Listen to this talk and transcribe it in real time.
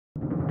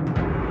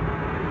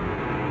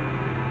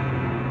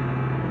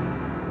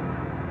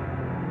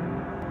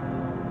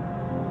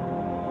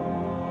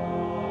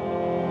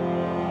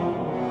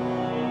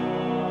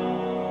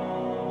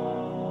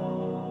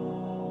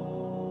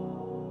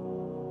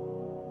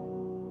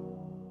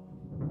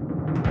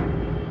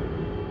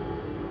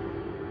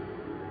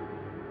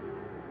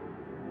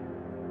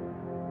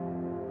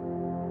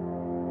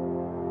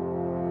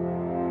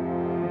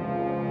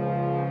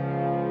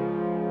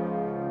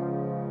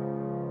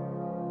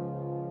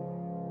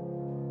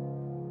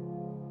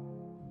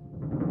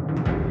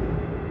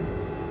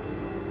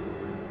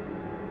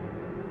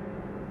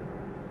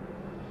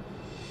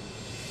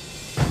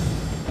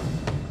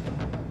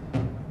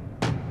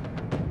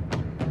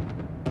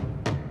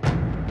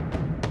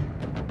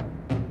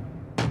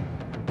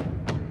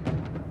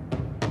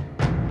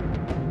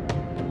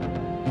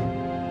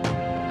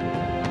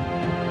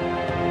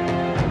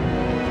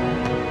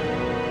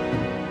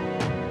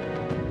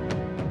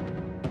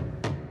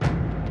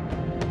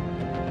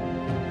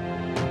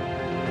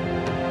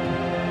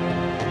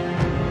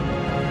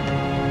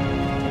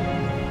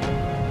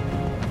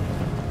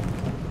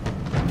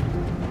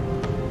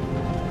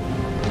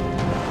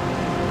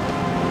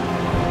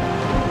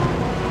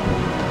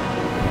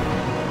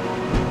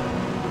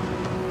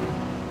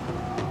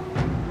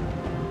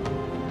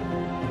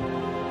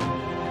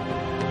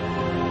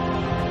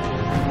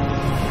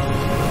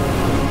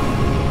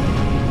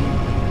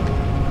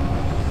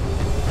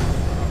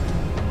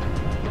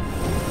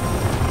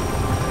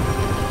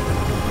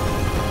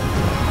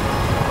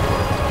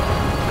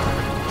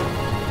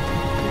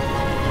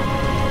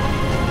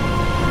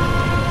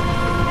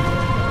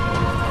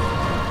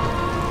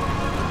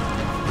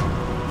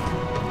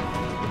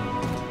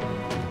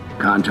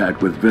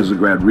Contact with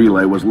Visegrad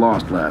Relay was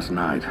lost last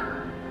night.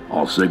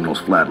 All signals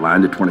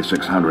flatlined at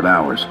 2600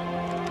 hours.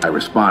 I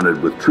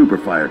responded with trooper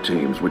fire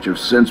teams, which have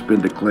since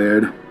been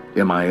declared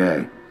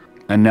MIA.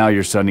 And now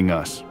you're sending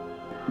us.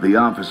 The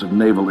Office of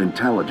Naval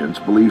Intelligence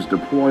believes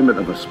deployment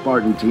of a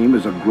Spartan team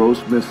is a gross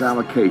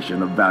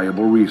misallocation of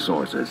valuable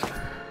resources.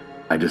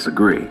 I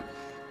disagree.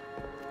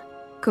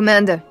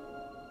 Commander.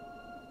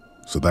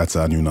 So that's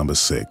our new number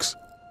 6.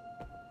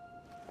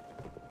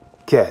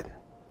 Cat,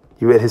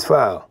 you read his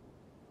file?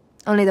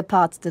 Only the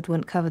parts that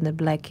weren't covered in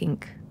black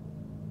ink.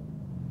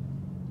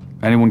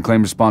 Anyone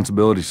claim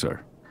responsibility,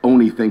 sir?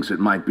 Only thinks it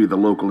might be the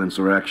local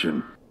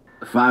insurrection.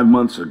 5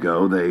 months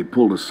ago, they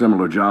pulled a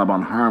similar job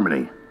on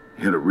Harmony.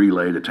 Hit a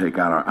relay to take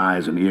out our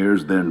eyes and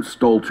ears, then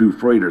stole 2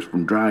 freighters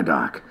from dry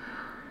dock.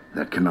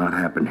 That cannot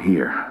happen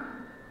here.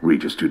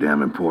 Reach is too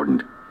damn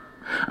important.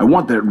 I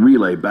want that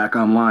relay back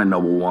online,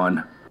 Noble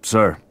One.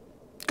 Sir,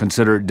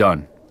 consider it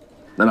done.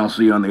 Then I'll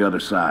see you on the other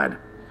side.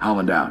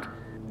 Holland out.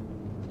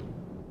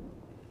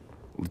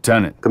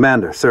 Lieutenant.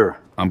 Commander, sir.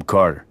 I'm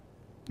Carter,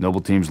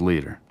 Noble Team's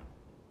leader.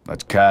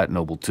 That's Cat,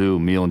 Noble 2,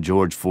 Emil and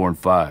George 4 and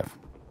 5.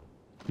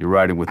 You're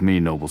riding with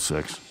me, Noble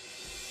 6.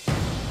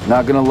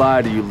 Not gonna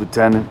lie to you,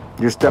 Lieutenant.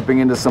 You're stepping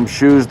into some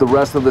shoes the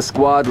rest of the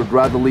squad would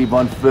rather leave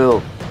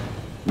unfilled.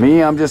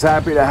 Me, I'm just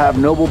happy to have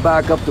Noble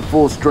back up to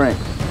full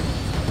strength.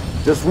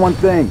 Just one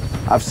thing,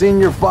 I've seen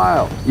your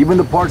file, even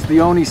the parts the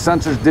ONI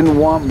censors didn't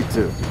want me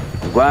to.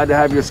 I'm glad to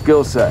have your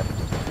skill set.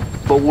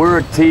 But we're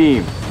a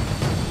team.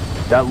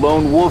 That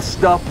lone wolf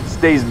stuff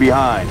stays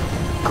behind.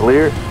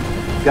 Clear?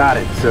 Got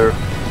it, sir.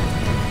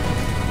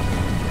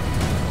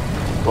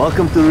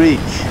 Welcome to Reach.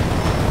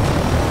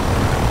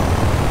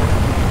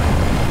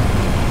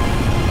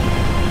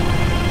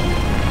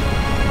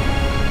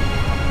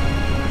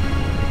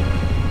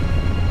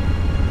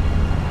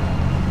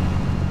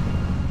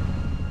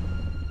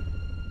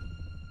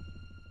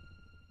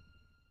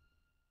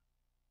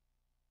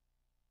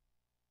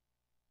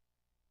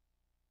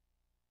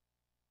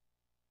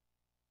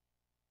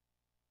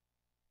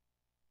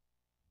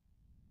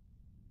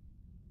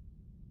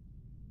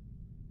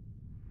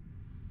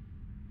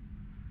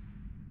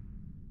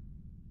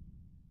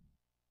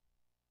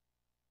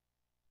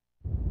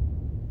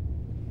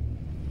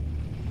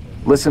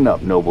 Listen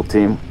up, Noble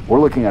Team. We're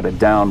looking at a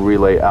down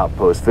relay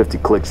outpost 50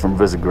 clicks from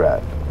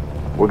Visegrad.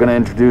 We're gonna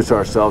introduce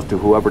ourselves to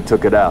whoever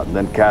took it out, and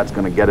then Cat's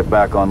gonna get it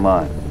back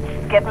online.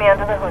 Get me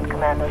under the hood,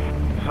 Commander.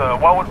 Sir,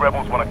 why would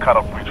rebels want to cut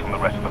off Reach from the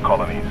rest of the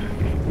colonies?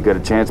 You get a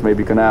chance,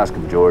 maybe you can ask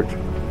him, George.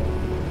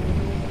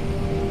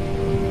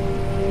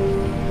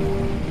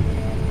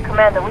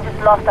 Commander, we just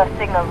lost our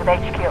signal with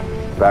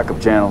HQ. Backup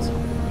channels?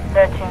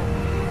 Searching.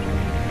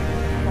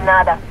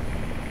 Nada.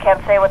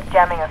 Can't say what's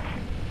jamming us.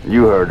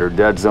 You heard her.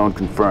 Dead zone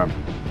confirmed.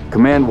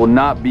 Command will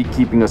not be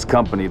keeping us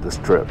company this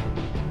trip.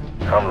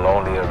 I'm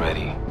lonely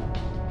already.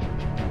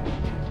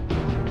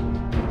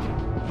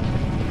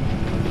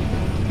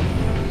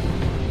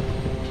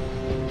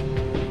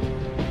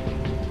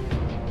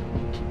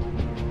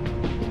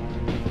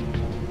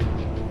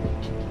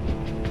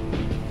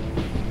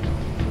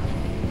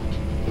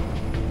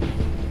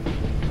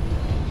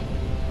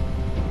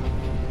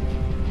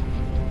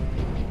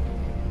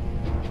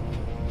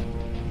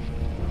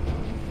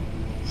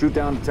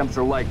 Shoot-down attempts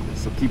are likely,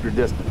 so keep your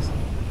distance.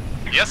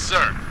 Yes,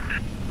 sir.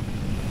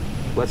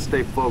 Let's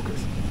stay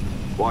focused.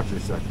 Watch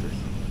your sectors.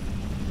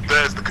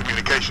 There's the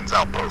communications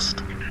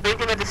outpost.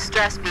 Reading a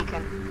distress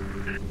beacon.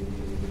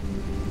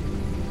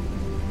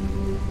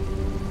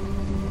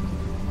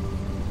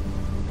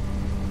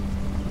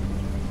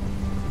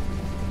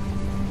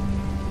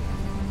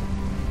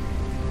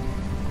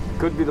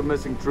 Could be the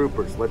missing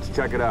troopers. Let's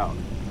check it out.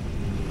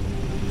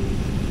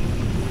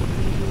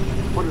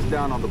 Put us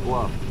down on the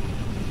bluff.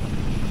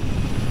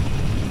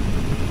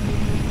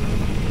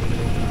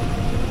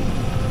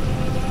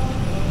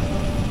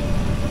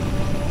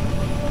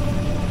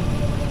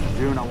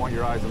 June, I want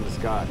your eyes on the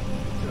sky.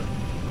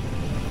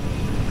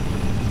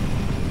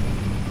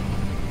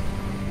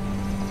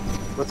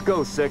 Let's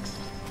go, 6.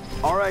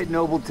 All right,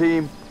 Noble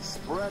Team.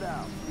 Spread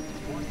out.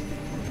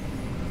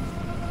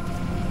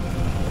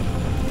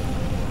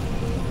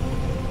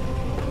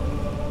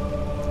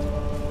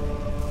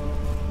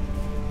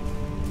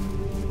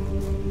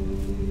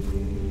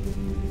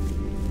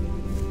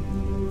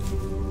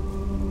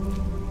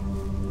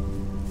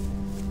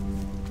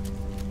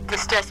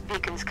 Distress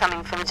beacon's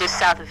coming from just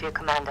south of you,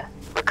 Commander.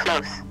 We're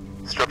close.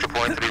 Structure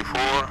point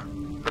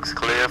 3-4. Looks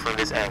clear from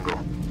this angle.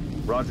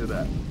 Roger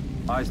that.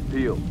 Eyes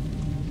peeled.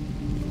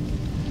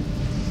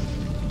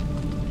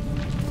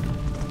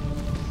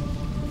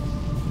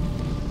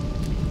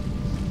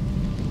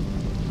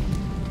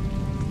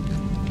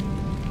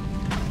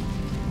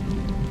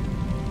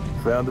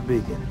 Found the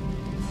beacon.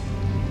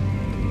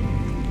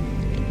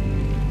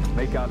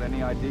 Make out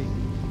any ID?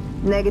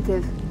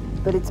 Negative,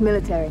 but it's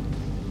military.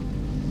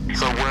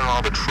 So where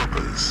are the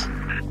troopers?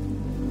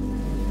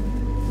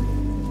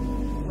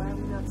 Why are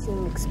we not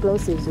seeing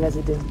explosives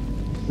residue?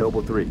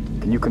 Noble 3,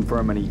 can you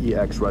confirm any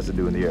EX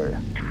residue in the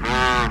area?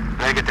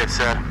 Negative,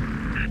 sir.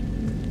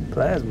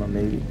 Plasma,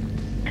 maybe.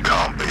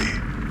 Can't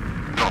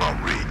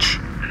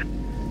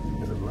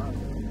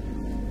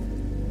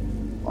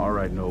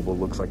right, Noble.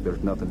 Looks like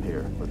there's nothing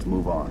here. Let's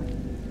move on.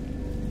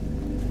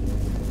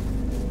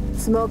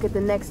 Smoke at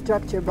the next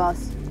structure,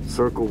 boss.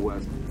 Circle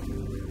west.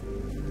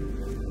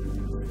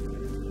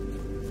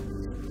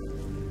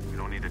 We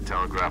don't need to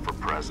telegraph our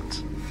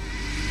presence.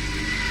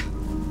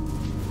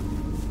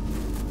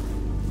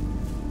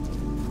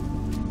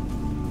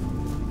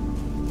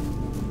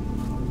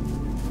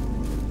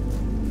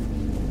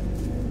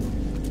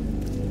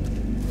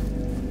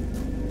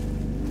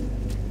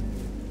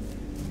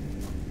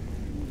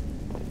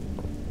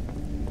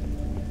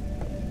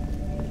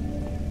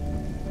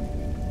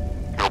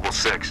 Noble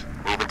 6,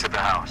 move into the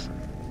house.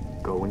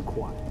 Going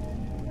quiet.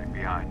 Right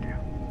behind you.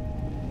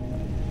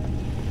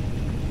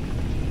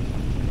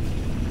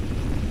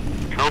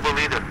 Noble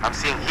leader, I'm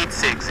seeing heat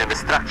sinks in the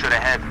structure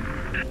ahead.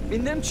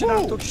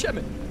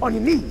 On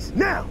your knees,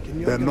 now!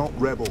 They're not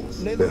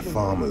rebels. They're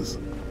farmers.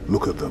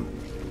 Look at them.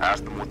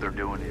 Ask them what they're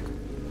doing here.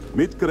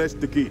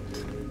 Mitkerestekit.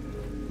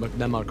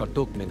 McNamar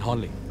min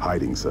Holly.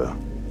 Hiding, sir.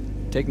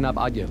 Tegnab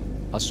Adjel,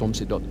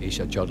 Asomsidot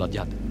Isha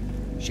Jodadjat.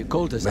 She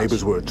called us.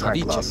 Neighbors were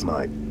attacked last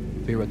night.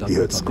 He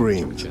heard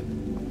screams,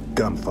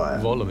 gunfire,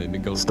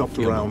 stopped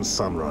around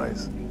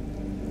sunrise.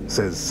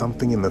 Says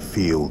something in the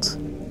fields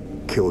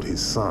killed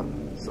his son.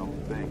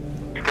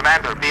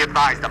 Commander, be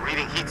advised, I'm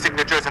reading heat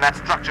signatures in that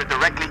structure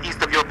directly east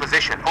of your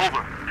position.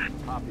 Over.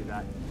 Copy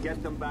that.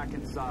 Get them back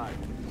inside.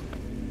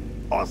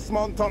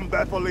 Osman Tom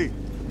Bepoli.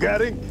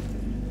 Getting.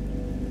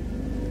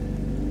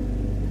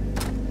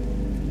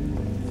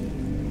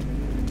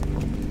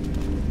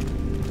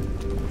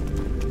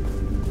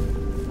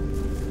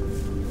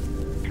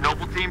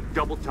 Noble team,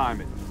 double time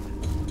it.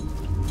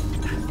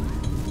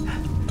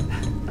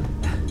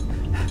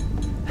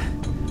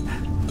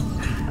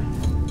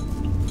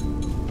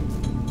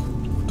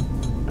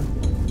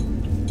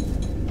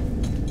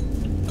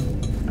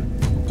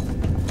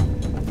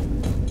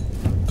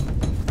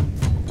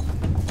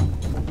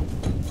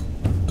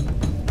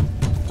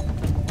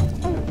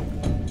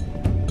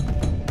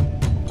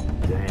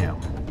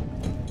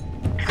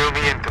 Fill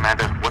me in,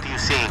 Commander. What are you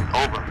seeing?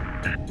 Over.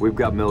 We've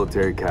got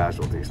military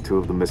casualties, 2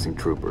 of the missing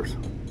troopers.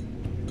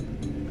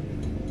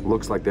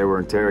 Looks like they were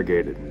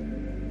interrogated.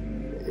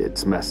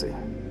 It's messy.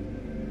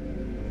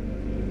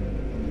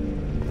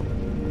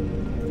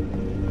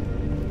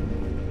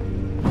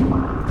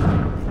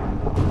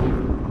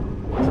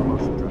 What's our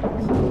motion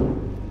trackers?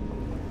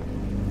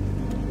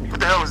 What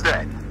the hell is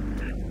that?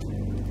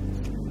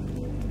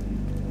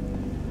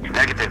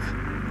 Negative.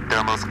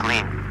 Thermal's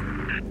clean.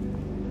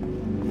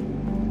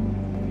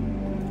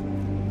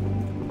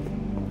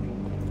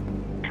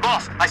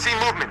 Boss, I see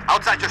movement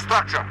outside your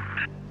structure.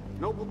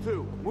 Noble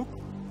 2, move.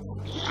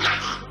 Here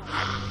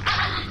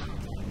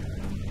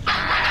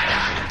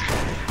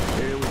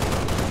we go.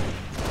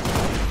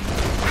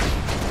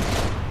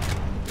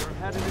 They're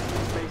headed into the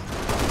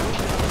basement.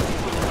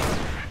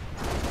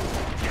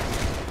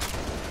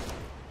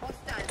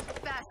 Hostiles,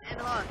 fast and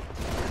on.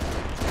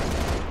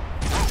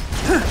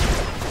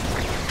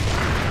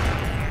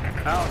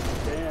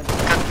 Outstanding.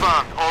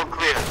 Confirmed, all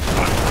clear.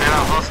 There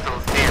are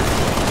hostiles near.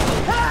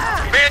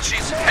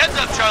 Banshees, heads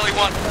up, Charlie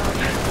 1.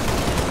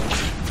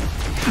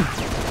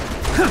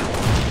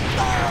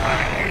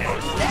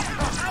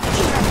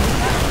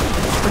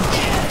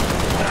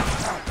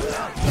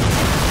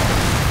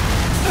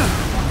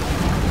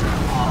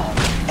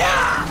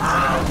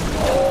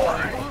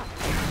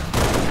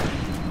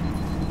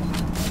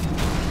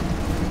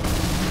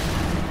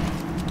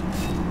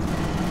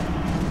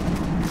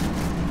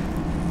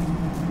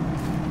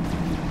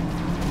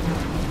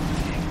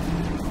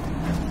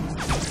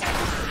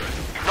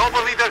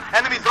 Noble leader,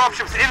 enemy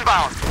dropships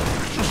inbound.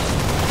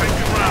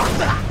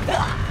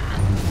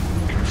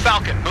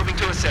 Falcon, moving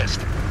to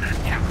assist.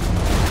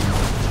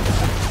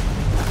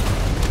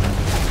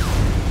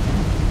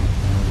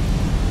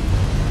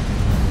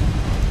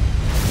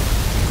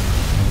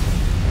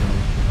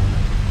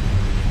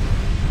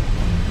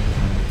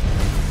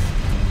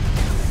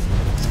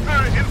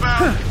 Spirit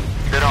inbound.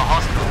 There are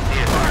hostiles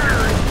here.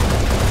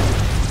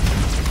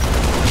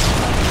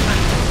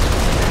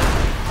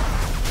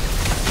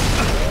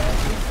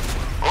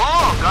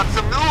 Oh, got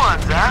some new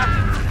ones, huh?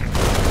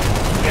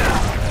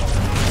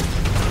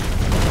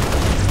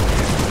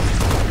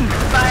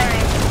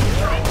 Firing.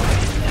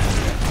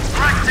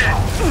 Wrecked it.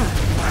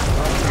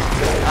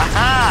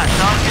 Aha,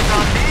 target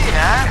on me,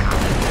 huh?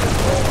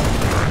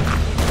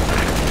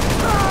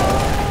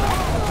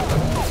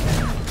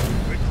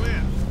 We're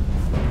clear.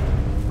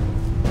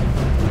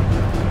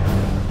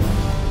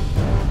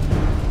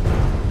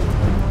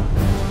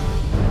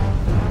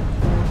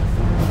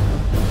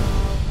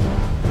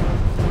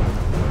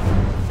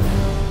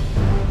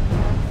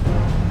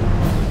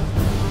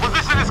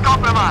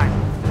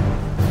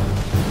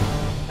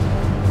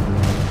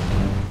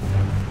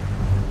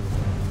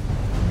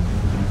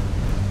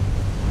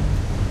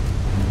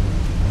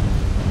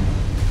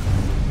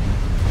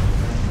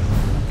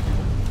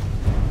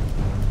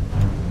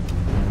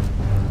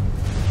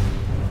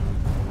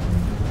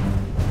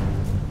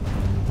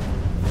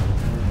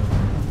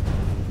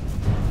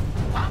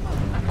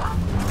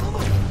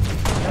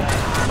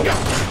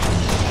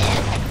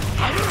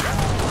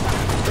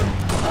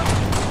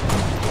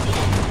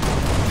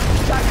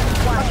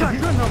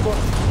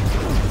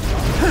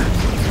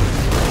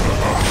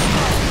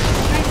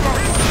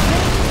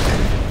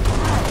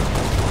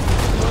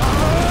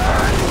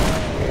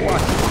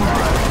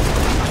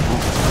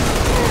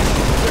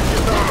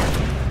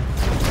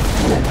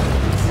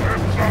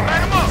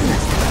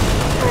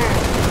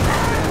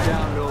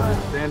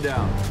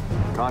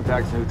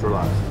 Contacts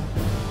neutralized.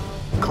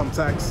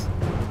 Contacts?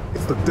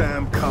 It's the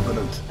damn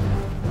Covenant.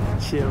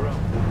 Cheer up.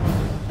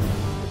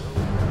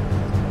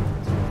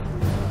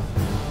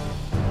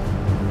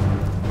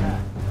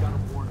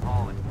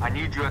 I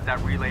need you at that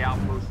relay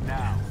outpost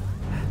now.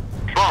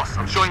 Boss,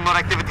 I'm showing more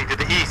activity to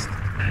the east.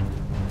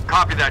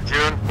 Copy that,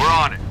 June. We're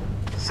on it.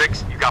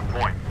 6, you got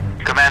point.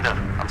 Commander,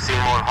 I'm seeing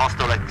more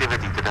hostile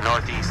activity to the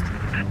northeast.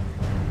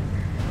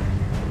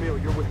 Emil,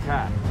 you're with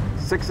Cat.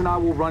 6 and I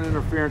will run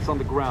interference on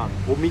the ground.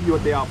 We'll meet you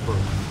at the outpost.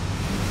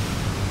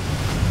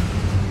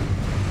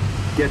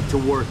 Get to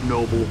work,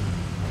 Noble.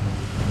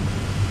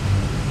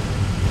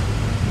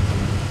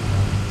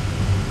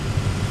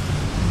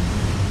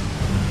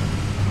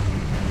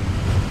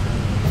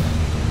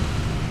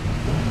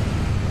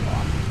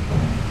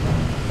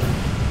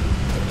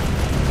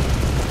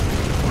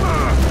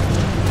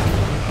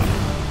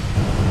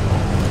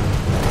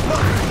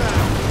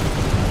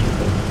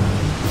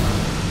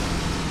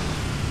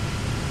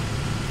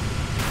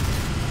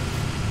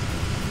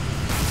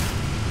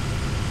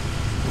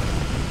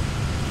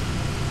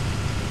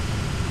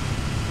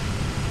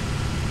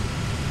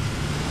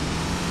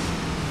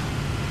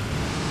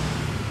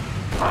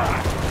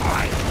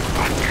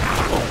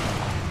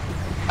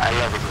 I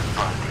love it with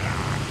fun.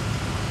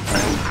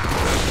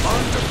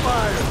 Under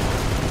fire.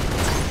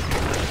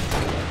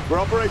 We're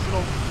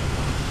operational.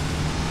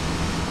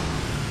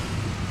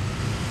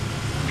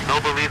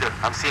 Noble leader,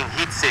 I'm seeing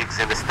heat sigs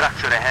in the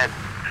structure ahead.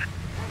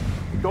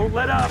 Don't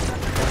let up.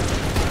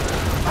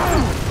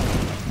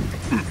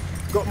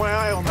 Got my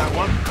eye on that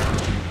one.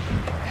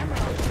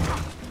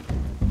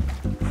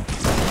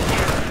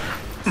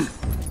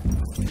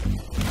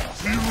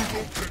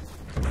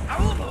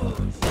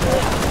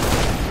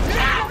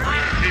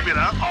 Keep it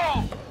up.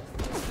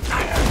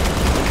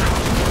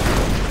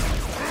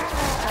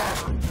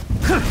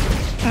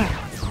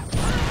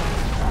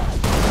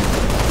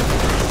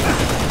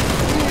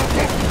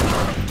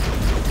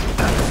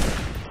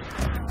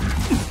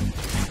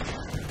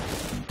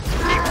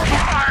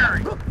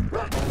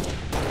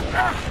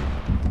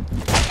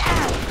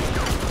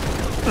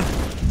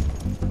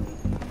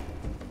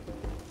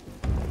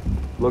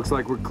 Looks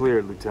like we're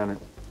cleared,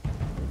 Lieutenant.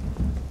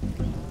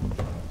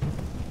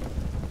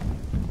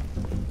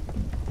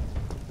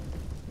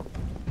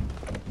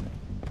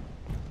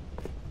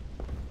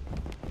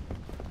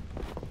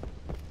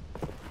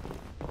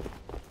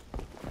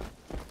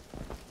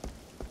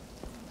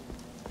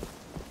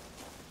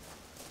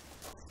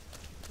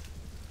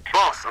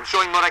 Boss, I'm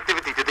showing more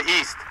activity to the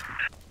east.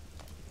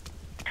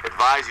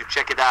 Advise you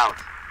check it out.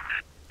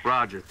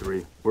 Roger,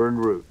 3. We're en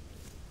route.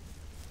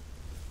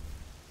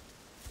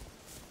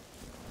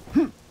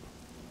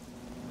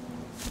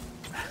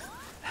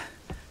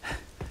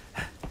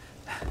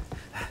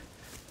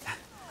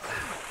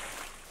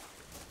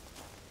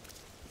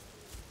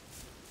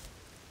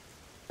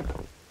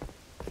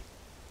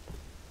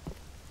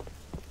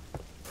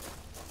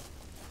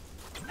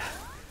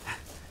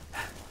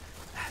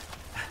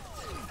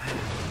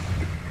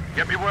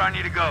 Get me where I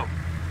need to go.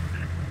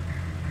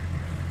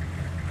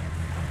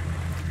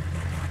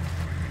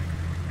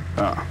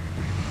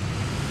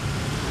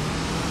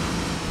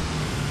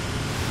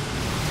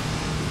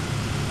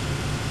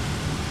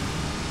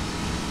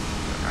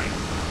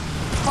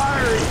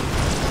 Firing!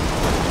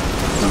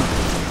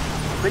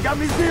 They got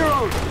me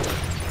zeroed!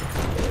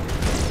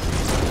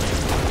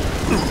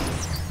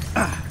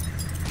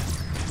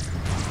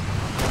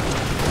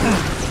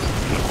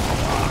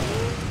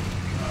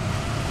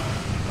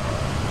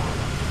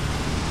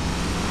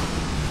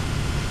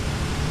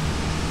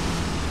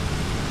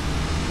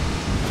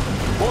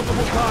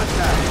 Multiple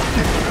contacts.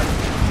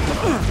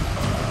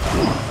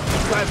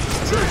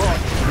 That's too hot.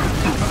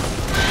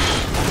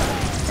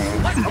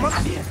 I'm up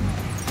here.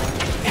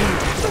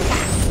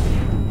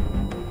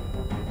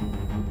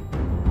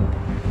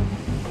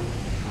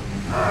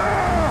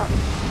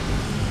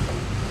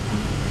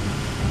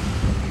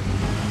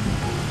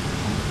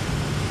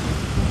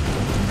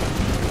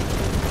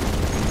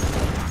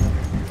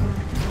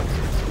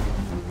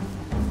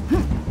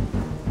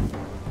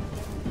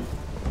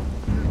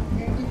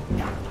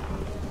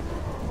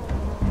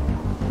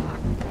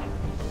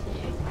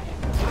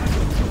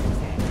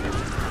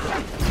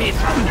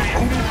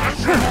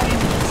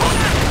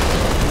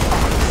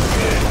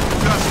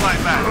 Just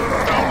like that.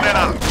 Don't let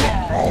up.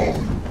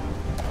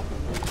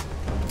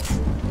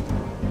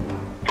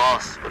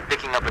 Boss, we're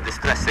picking up a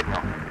distress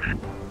signal.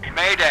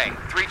 Mayday,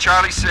 3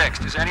 Charlie 6.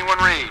 Does anyone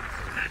read?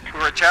 We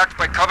were attacked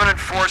by Covenant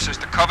forces.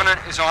 The Covenant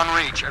is on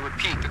reach. I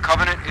repeat, the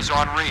Covenant is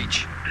on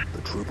reach.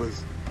 The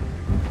troopers?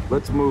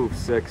 Let's move,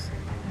 6.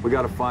 We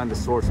gotta find the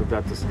source of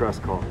that distress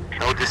call.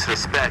 No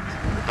disrespect,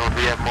 but don't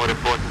we have more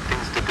important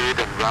things to do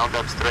than round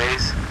up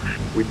strays?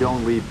 We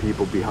don't leave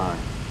people behind.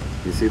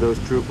 You see those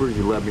troopers,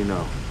 you let me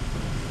know.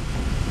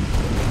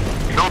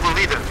 Noble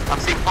leader, I'm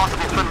seeing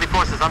possible friendly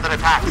forces under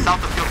attack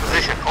south of your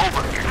position.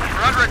 Over.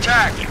 We're under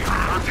attack.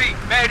 Repeat,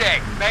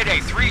 Mayday. Mayday,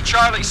 3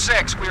 Charlie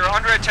 6. We are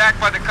under attack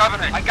by the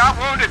Covenant. I got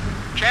wounded.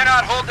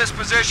 Cannot hold this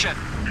position.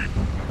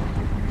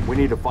 We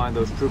need to find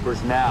those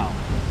troopers now.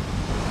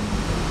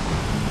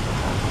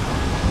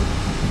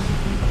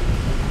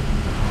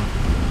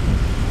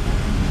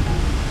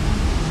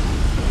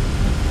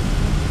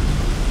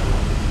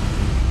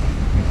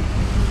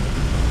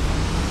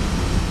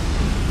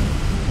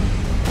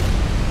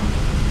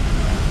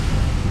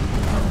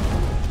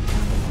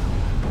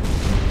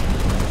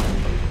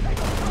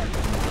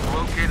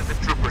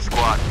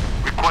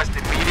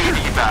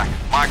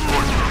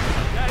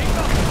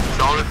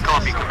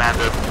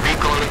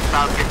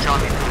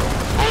 Charlie 2.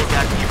 Hold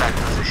that evac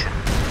position.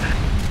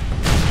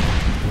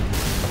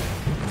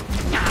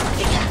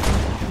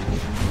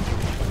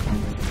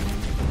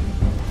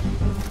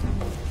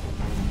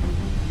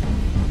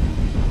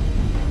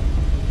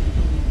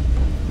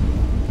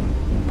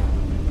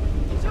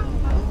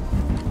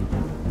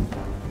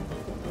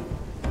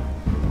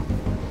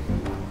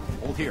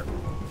 Hold here.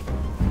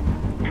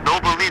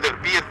 Noble leader,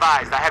 be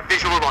advised. I have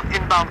visual on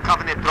inbound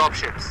Covenant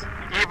dropships.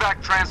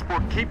 Evac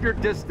transport, keep your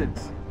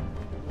distance.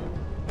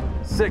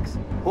 6,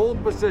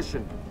 hold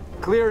position.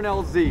 Clear an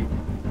LZ.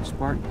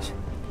 Spartans.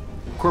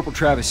 Corporal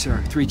Travis,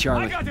 sir. 3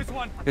 Charlie. I got this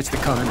one. It's the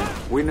Covenant.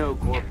 We know,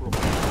 Corporal.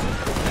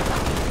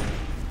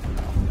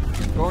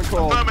 Going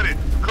cold. Affirmative.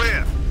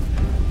 Clear.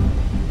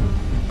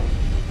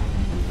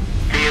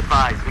 Be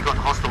advised, we got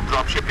hostile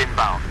dropship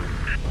inbound.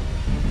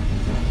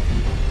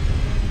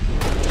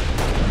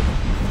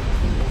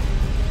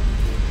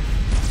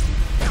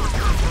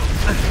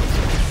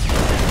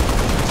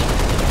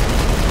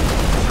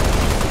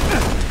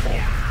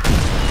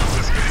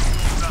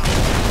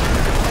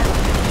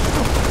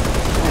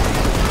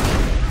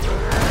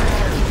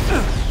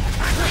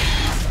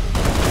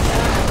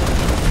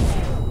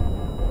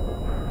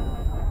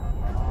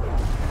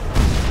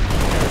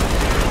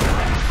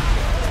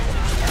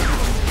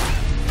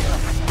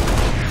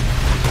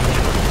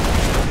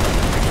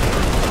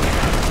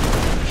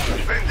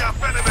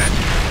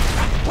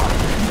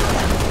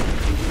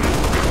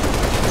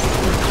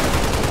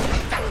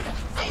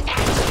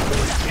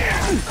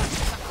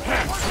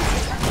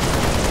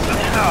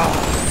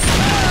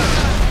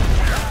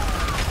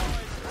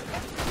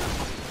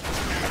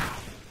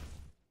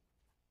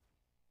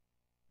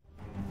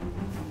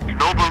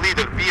 Noble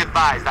leader, be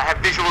advised. I have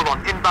visual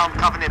on inbound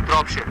Covenant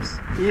dropships.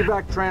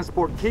 Evac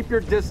transport, keep your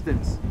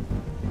distance.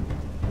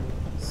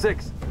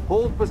 6,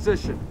 hold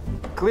position.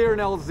 Clear an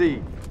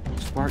LZ.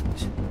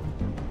 Spartans.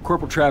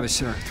 Corporal Travis,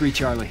 sir. 3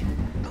 Charlie.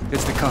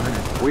 It's the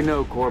Covenant. We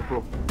know,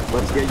 Corporal.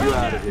 Let's get you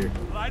out of here.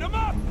 Light 'em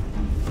up.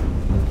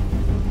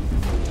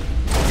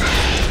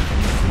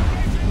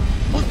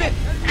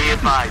 Be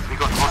advised, we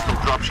got hostile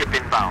dropship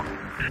inbound.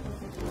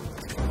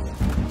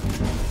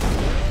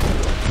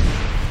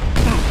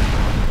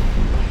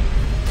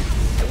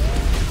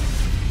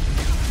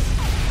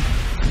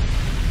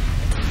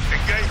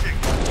 Engaging.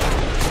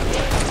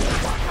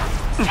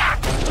 I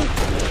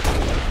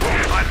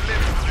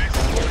live for this.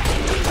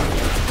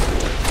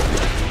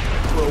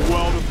 For a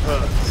world of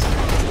hurts.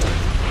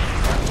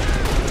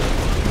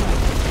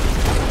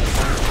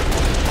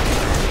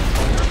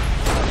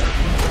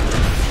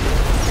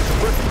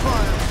 Suppressing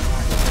fire.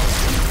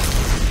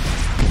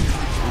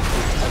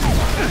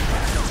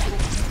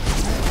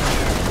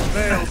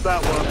 Nailed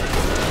that one.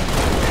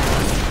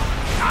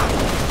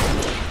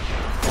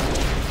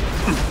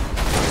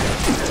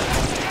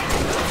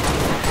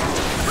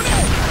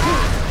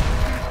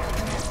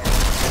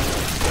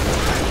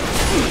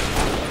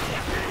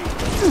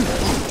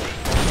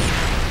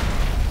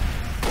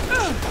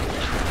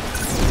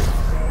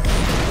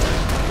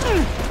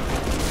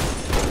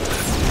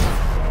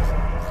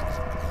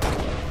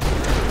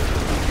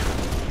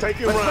 Take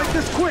it Let's round. make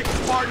this quick,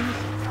 Spartans!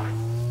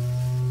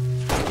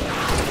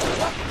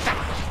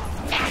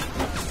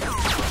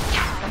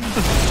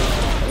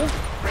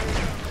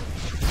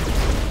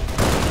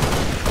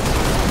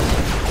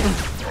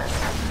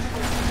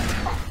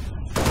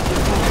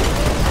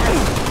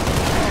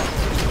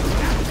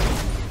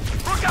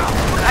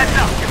 Heads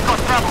up, you've got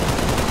trouble.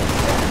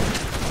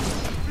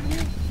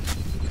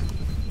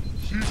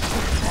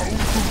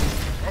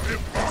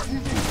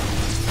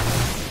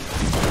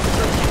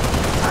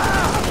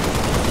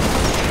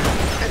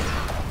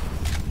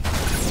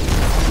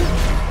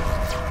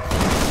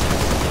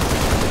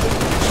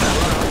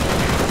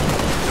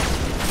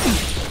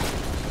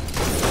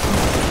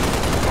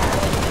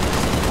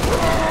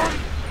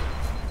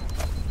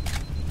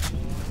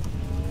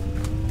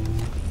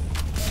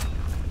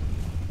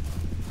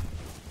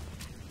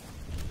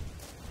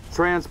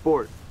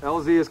 Transport.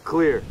 LZ is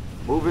clear.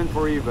 Move in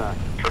for evac.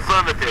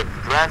 Affirmative.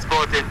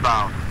 Transport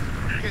inbound.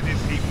 Get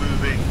this heat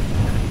moving.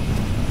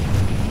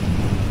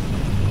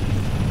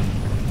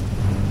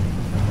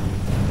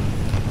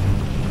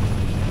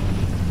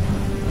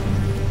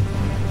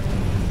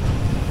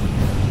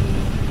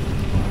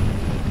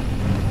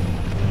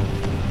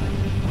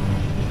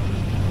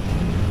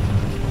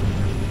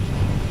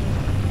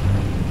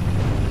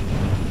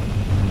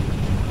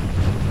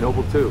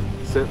 Noble 2,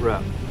 sit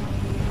rep.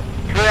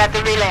 We're at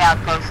the relay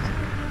outpost.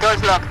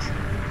 Door's locked.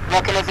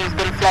 Mechanism's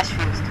been flash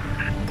fused.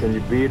 Can you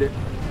beat it?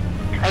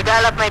 I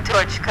dial up my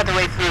torch, cut the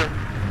way through.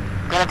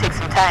 Gonna take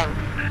some time.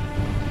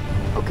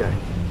 Okay.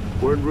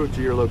 We're en route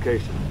to your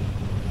location.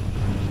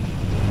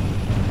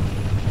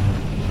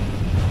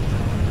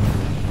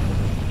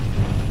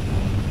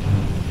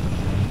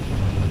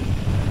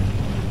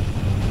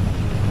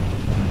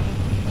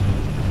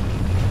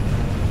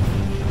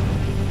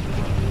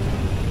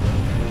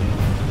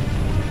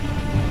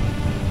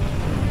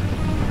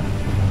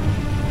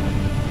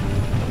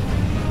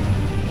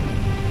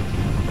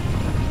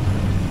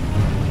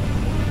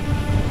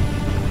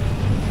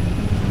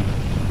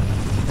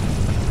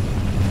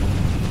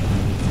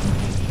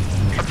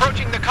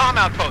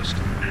 outpost.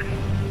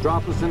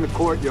 Drop us in the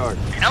courtyard.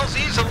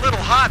 LZ's a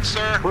little hot,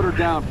 sir. Put her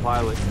down,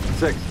 pilot.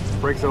 6,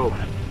 breaks over.